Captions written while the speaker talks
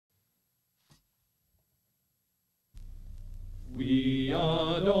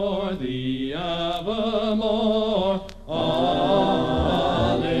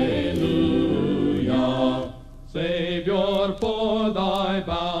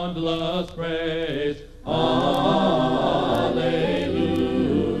boundless praise. Alleluia.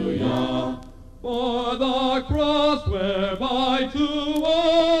 For the cross whereby to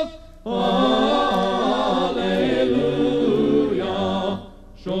us, alleluia,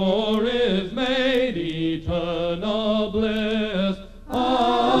 sure is made eternal bliss. Alleluia.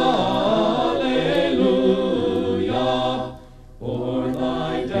 For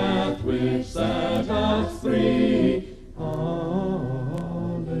thy death which set us free. Alleluia.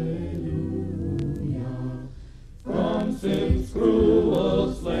 From sin's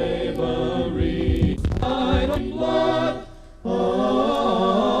cruel slavery. Thy blood. Alleluia.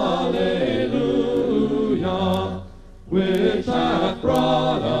 Which hath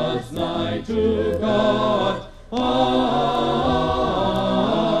brought us nigh to God.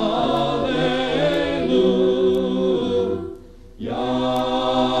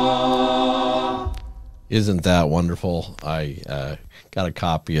 Isn't that wonderful? I got a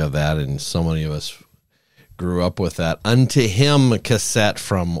copy of that, and so many of us grew up with that Unto Him cassette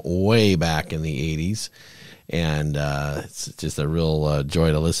from way back in the 80s. And it's just a real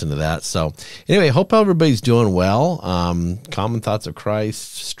joy to listen to that. So anyway, hope everybody's doing well. Common Thoughts of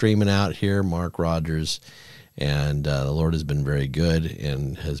Christ streaming out here, Mark Rogers. And the Lord has been very good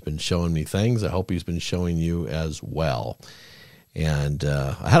and has been showing me things. I hope He's been showing you as well. And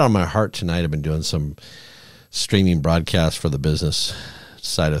I had on my heart tonight, I've been doing some streaming broadcasts for the business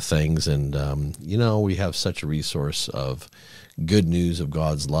side of things. And, we have such a resource of good news of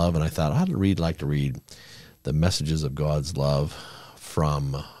God's love. And I thought I'd like to read the messages of God's love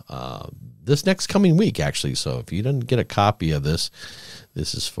from this next coming week, actually. So if you didn't get a copy of this,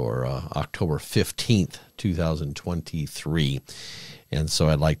 this is for October 15th, 2023. And so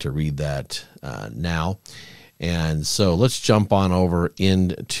I'd like to read that now. And so let's jump on over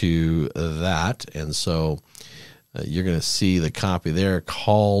into that. And so you're going to see the copy there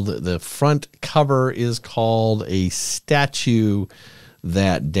called, the front cover is called A Statue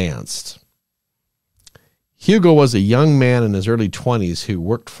That Danced. Hugo was a young man in his early 20s who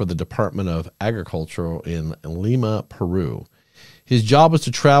worked for the Department of Agriculture in Lima, Peru. His job was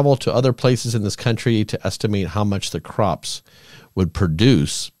to travel to other places in this country to estimate how much the crops would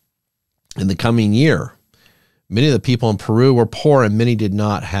produce in the coming year. Many of the people in Peru were poor and many did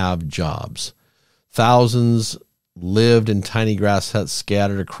not have jobs. Thousands lived in tiny grass huts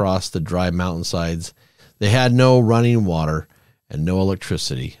scattered across the dry mountainsides. They had no running water and no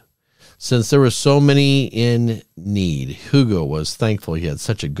electricity. Since there were so many in need, Hugo was thankful he had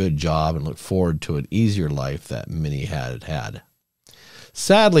such a good job and looked forward to an easier life that many had had.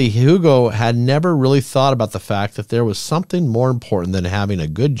 Sadly, Hugo had never really thought about the fact that there was something more important than having a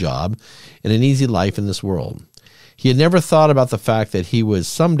good job and an easy life in this world. He had never thought about the fact that he would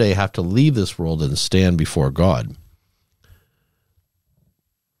someday have to leave this world and stand before God.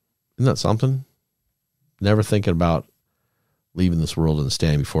 Isn't that something? Never thinking about leaving this world and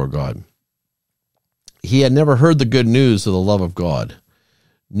standing before God. He had never heard the good news of the love of God.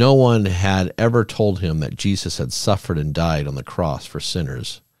 No one had ever told him that Jesus had suffered and died on the cross for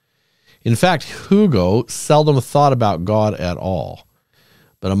sinners. In fact, Hugo seldom thought about God at all.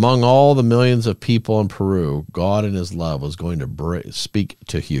 But among all the millions of people in Peru, God in his love was going to speak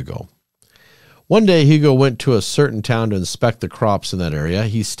to Hugo. One day, Hugo went to a certain town to inspect the crops in that area.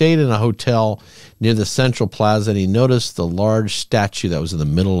 He stayed in a hotel near the central plaza, and he noticed the large statue that was in the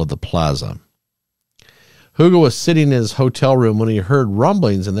middle of the plaza. Hugo was sitting in his hotel room when he heard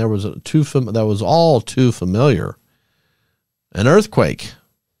rumblings, and that was all too familiar. An earthquake.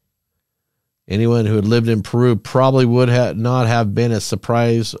 Anyone who had lived in Peru probably would not have been as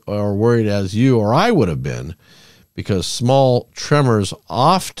surprised or worried as you or I would have been, because small tremors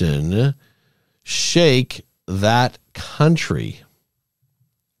often shake that country.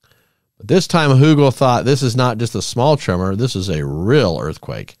 But this time Hugo thought, this is not just a small tremor, this is a real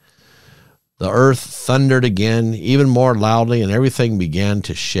earthquake. The earth thundered again, even more loudly, and everything began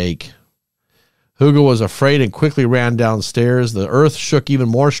to shake. Hugo was afraid and quickly ran downstairs. The earth shook even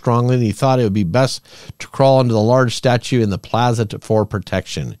more strongly, and he thought it would be best to crawl into the large statue in the plaza for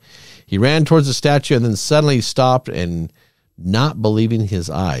protection. He ran towards the statue and then suddenly stopped and not believing his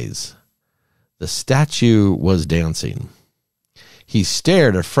eyes. The statue was dancing. He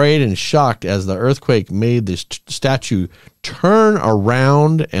stared, afraid and shocked, as the earthquake made the statue turn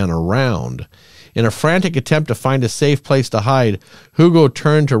around and around. In a frantic attempt to find a safe place to hide, Hugo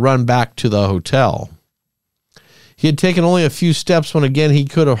turned to run back to the hotel. He had taken only a few steps when again he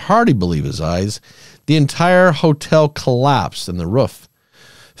could hardly believe his eyes. The entire hotel collapsed and the roof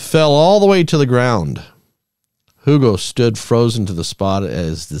fell all the way to the ground. Hugo stood frozen to the spot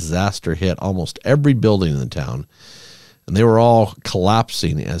as disaster hit almost every building in the town. and they were all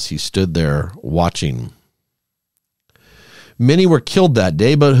collapsing as he stood there watching. Many were killed that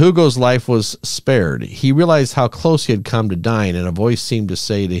day, but Hugo's life was spared. He realized how close he had come to dying, and a voice seemed to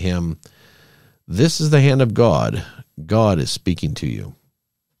say to him, "This is the hand of God. God is speaking to you."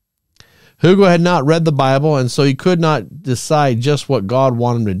 Hugo had not read the Bible, and so he could not decide just what God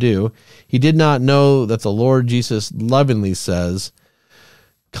wanted him to do. He did not know that the Lord Jesus lovingly says,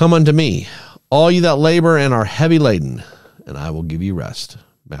 "Come unto me, all you that labor and are heavy laden, and I will give you rest."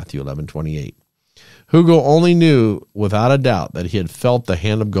 Matthew 11:28. Hugo only knew without a doubt that he had felt the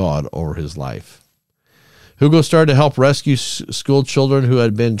hand of God over his life. Hugo started to help rescue school children who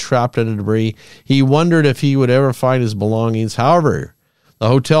had been trapped in the debris. He wondered if he would ever find his belongings. However, the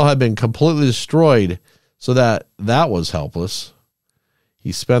hotel had been completely destroyed, so that was helpless.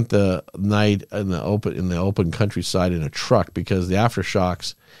 He spent the night in the open countryside in a truck because the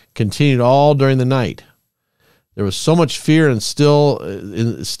aftershocks continued all during the night. There was so much fear and still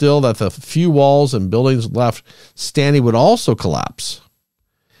that the few walls and buildings left standing would also collapse.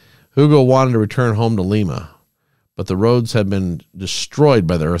 Hugo wanted to return home to Lima, but the roads had been destroyed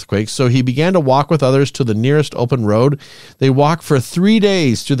by the earthquake, so he began to walk with others to the nearest open road. They walked for 3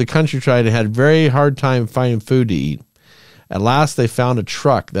 days through the countryside and had a very hard time finding food to eat. At last, they found a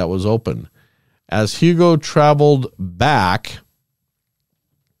truck that was open. As Hugo traveled back,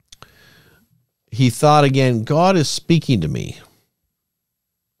 he thought again, God is speaking to me.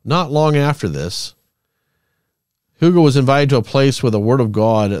 Not long after this, Hugo was invited to a place where the Word of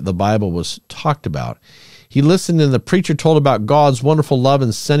God, the Bible, was talked about. He listened, and the preacher told about God's wonderful love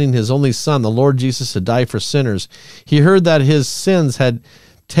in sending his only Son, the Lord Jesus, to die for sinners. He heard that his sins had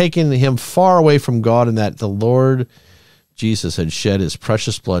taken him far away from God, and that the Lord Jesus had shed his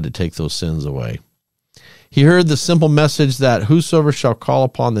precious blood to take those sins away. He heard the simple message that whosoever shall call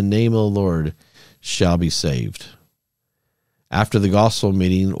upon the name of the Lord shall be saved. After the gospel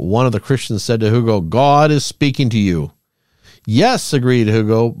meeting, one of the Christians said to Hugo, "God is speaking to you." "Yes," agreed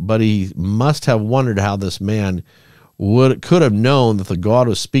Hugo, but he must have wondered how this man could have known that the God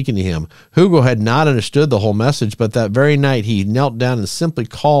was speaking to him. Hugo had not understood the whole message, but that very night he knelt down and simply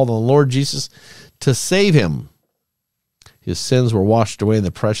called on the Lord Jesus to save him. His sins were washed away in the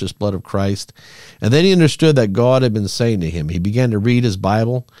precious blood of Christ, and then he understood that God had been saying to him. He began to read his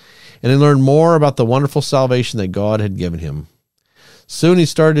Bible, and he learned more about the wonderful salvation that God had given him. Soon he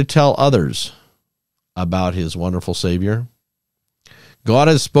started to tell others about his wonderful Savior. God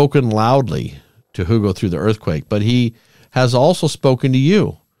has spoken loudly to Hugo through the earthquake, but he has also spoken to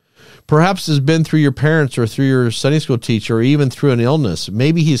you. Perhaps it's been through your parents or through your Sunday school teacher or even through an illness.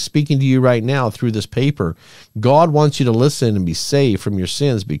 Maybe he's speaking to you right now through this paper. God wants you to listen and be saved from your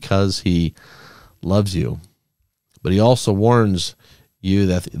sins because he loves you. But he also warns you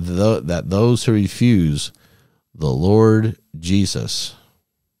that those who refuse the Lord Jesus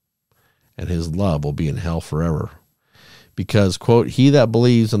and his love will be in hell forever. Because, quote, "He that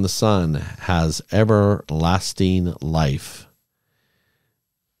believes in the Son has everlasting life.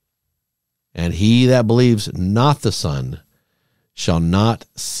 And he that believes not the Son shall not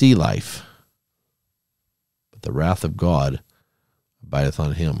see life, but the wrath of God abideth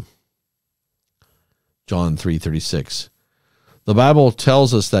on him." John 3:36. The Bible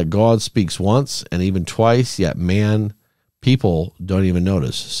tells us that God speaks once and even twice, yet people don't even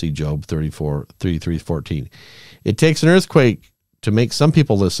notice. See Job 33:14. It takes an earthquake to make some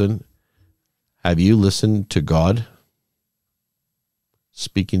people listen. Have you listened to God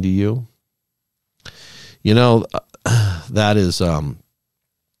speaking to you? You know, that is our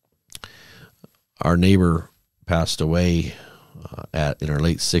neighbor passed away in her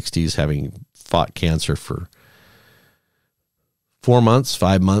late 60s, having fought cancer for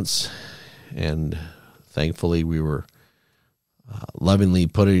 5 months, and thankfully we were lovingly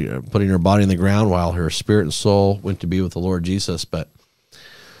putting her body in the ground while her spirit and soul went to be with the Lord Jesus. But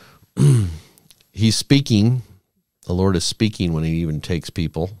he's speaking. The Lord is speaking when he even takes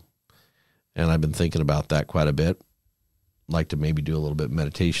people. And I've been thinking about that quite a bit. I'd like to maybe do a little bit of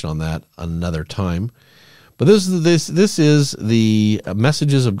meditation on that another time. But this is the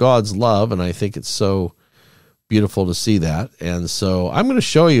messages of God's love, and I think it's so beautiful to see that. And so I'm going to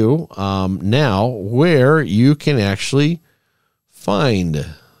show you now where you can actually find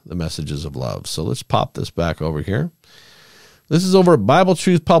the messages of love. So let's pop this back over here. This is over at Bible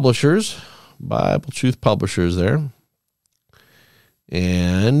Truth Publishers. Bible Truth Publishers there.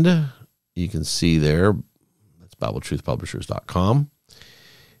 And you can see there, that's BibleTruthPublishers.com.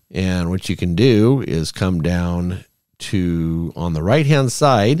 And what you can do is come down to, on the right-hand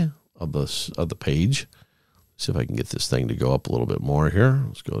side of the page, see if I can get this thing to go up a little bit more here.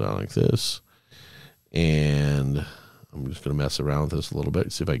 Let's go down like this. And I'm just going to mess around with this a little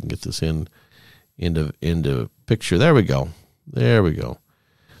bit, see if I can get this into picture. There we go.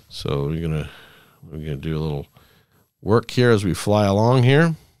 So we're gonna do a little work here as we fly along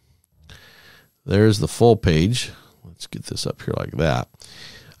here. There's the full page. Let's get this up here like that.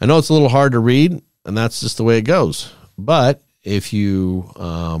 I know it's a little hard to read, and that's just the way it goes. But if you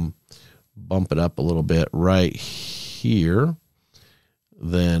bump it up a little bit right here,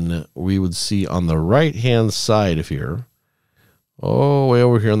 then we would see on the right-hand side of here, way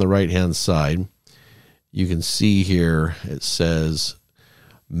over here on the right-hand side, you can see here it says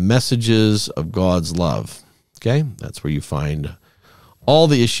Messages of God's Love. Okay, that's where you find all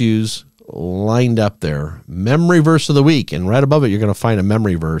the issues lined up there. Memory verse of the week, and right above it you're going to find a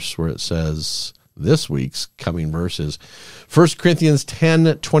memory verse where it says this week's coming verse is 1 Corinthians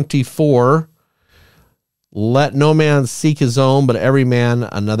 10:24. Let no man seek his own, but every man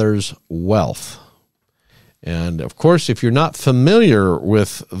another's wealth. And of course, if you're not familiar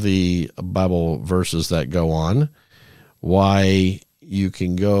with the Bible verses that go on, why, you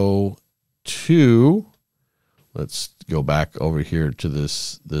can go to, let's go back over here to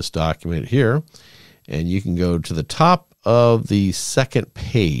this document here, and you can go to the top of the second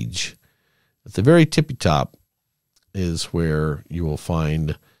page. At the very tippy top is where you will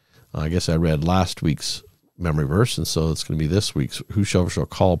find, I guess I read last week's memory verse, and so it's going to be this week's, whosoever shall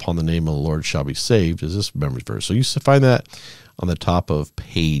call upon the name of the Lord shall be saved, is this memory verse. So you find that on the top of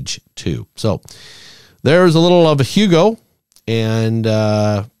page 2. So there's a little of a Hugo, and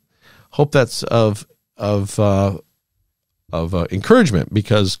hope that's of encouragement,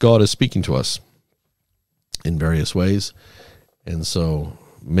 because God is speaking to us in various ways. And so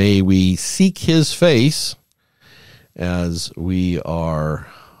may we seek his face as we are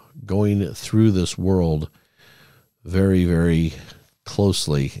going through this world very, very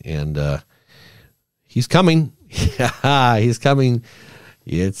closely. And he's coming. He's coming.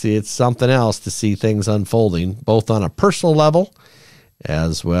 It's something else to see things unfolding, both on a personal level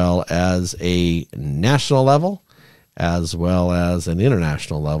as well as a national level, as well as an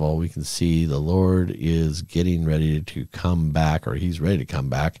international level. We can see the Lord is getting ready to come back, or he's ready to come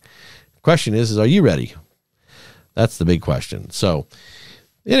back. The question is are you ready? That's the big question. So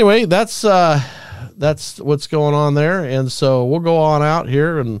anyway, that's what's going on there. And so we'll go on out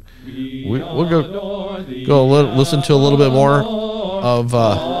here, and we'll listen to a little bit more of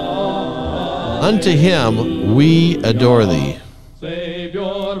Unto Him We Adore Thee.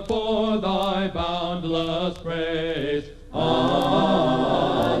 Savior, for thy boundless praise. Alleluia.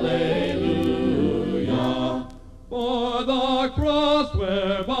 For the cross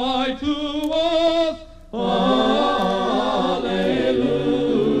whereby to